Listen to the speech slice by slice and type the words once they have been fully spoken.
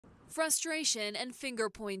Frustration and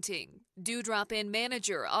finger-pointing. Dewdrop Inn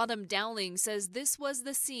manager Autumn Dowling says this was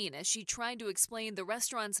the scene as she tried to explain the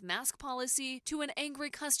restaurant's mask policy to an angry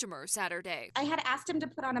customer Saturday. I had asked him to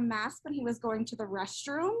put on a mask when he was going to the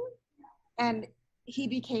restroom, and he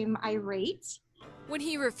became irate. When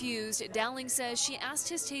he refused, Dowling says she asked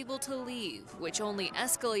his table to leave, which only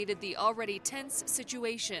escalated the already tense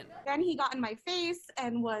situation. Then he got in my face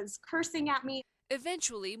and was cursing at me.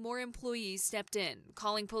 Eventually, more employees stepped in,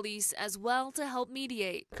 calling police as well to help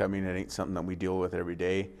mediate. I mean, it ain't something that we deal with every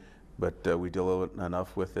day, but we deal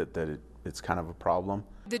enough with it that it's kind of a problem.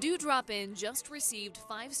 The Dewdrop Inn just received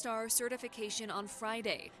 5-star certification on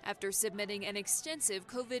Friday after submitting an extensive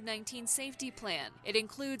COVID-19 safety plan. It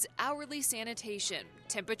includes hourly sanitation,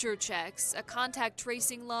 temperature checks, a contact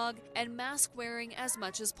tracing log, and mask wearing as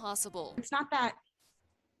much as possible. It's not that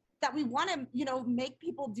we want to, make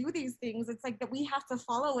people do these things. It's like that we have to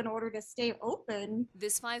follow in order to stay open.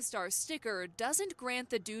 This 5-star sticker doesn't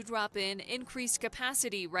grant the Dewdrop Inn increased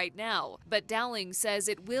capacity right now, but Dowling says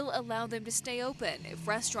it will allow them to stay open if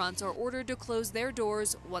restaurants are ordered to close their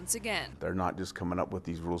doors once again. They're not just coming up with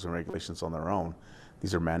these rules and regulations on their own.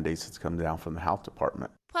 These are mandates that's come down from the health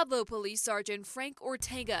department. Pueblo Police Sergeant Frank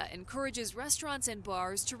Ortega encourages restaurants and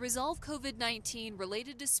bars to resolve COVID-19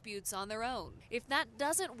 related disputes on their own. If that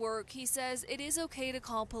doesn't work, he says it is okay to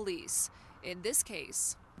call police. In this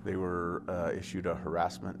case, they were issued a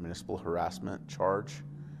municipal harassment charge.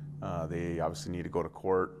 They obviously need to go to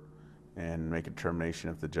court and make a determination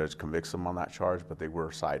if the judge convicts them on that charge, but they were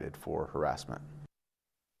cited for harassment.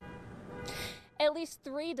 At least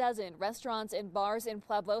 3 dozen restaurants and bars in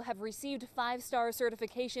Pueblo have received 5-star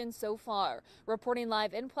certification so far. Reporting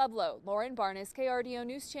live in Pueblo, Lauren Barnes, KRDO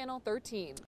News Channel 13.